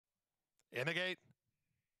In the gate.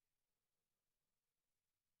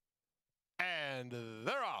 And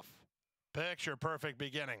they're off. Picture perfect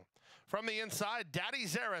beginning. From the inside, Daddy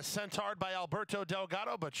Zaris sent hard by Alberto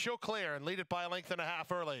Delgado, but she'll clear and lead it by a length and a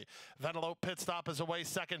half early. Vanellope pit stop is away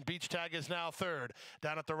second. Beach Tag is now third.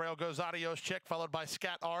 Down at the rail goes Adios Chick, followed by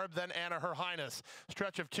Scat Arb, then Anna Her Highness.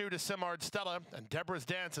 Stretch of 2 to Simard Stella, and Deborah's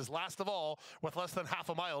Dance is last of all with less than half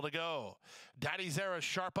a mile to go. Daddy Zaris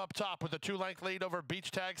sharp up top with a 2-length lead over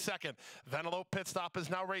Beach Tag second. Vanellope pit stop is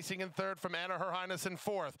now racing in third from Anna Her Highness in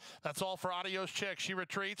fourth. That's all for Adios Chick. She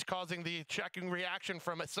retreats, causing the checking reaction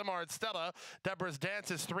from Simard Stella. Deborah's Dance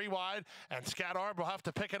is 3 wide, and Scat Arb will have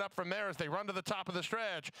to pick it up from there as they run to the top of the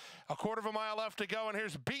stretch. A quarter of a mile left to go, and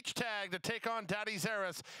here's Beach Tag to take on Daddy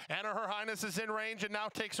Zaris. Anna Her Highness is in range and now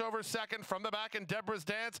takes over second from the back in Deborah's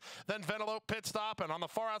Dance, then Vanellope pit stop, and on the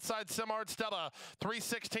far outside Simard Stella.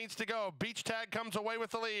 3/16 to go. Beach Tag comes away with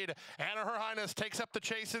the lead. Anna Her Highness takes up the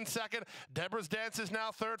chase in second. Deborah's Dance is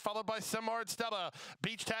now third, followed by Simard Stella.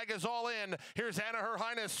 Beach Tag is all in. Here's Anna Her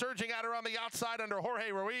Highness surging at her on the outside under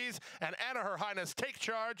Jorge Ruiz, and Anna Her Highness takes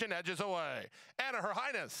charge and edges away. Anna Her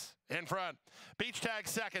Highness in front. Beach Tag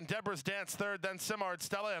second, Deborah's Dance third, then Simard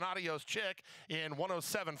Stella and Adios Chick in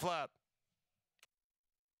 107 flat.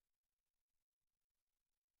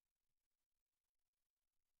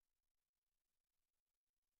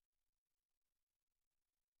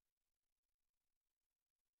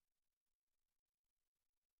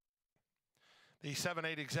 The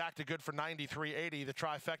 7/8 exacta good for 93.80. The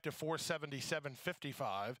trifecta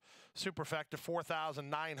 477.55. Superfecta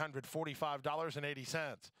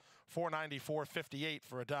 $4,945.80. 494.58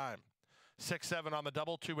 for a dime. 6/7 on the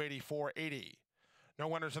double, 284.80. No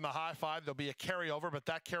winners in the high five. There'll be a carryover, but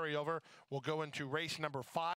that carryover will go into race number 5.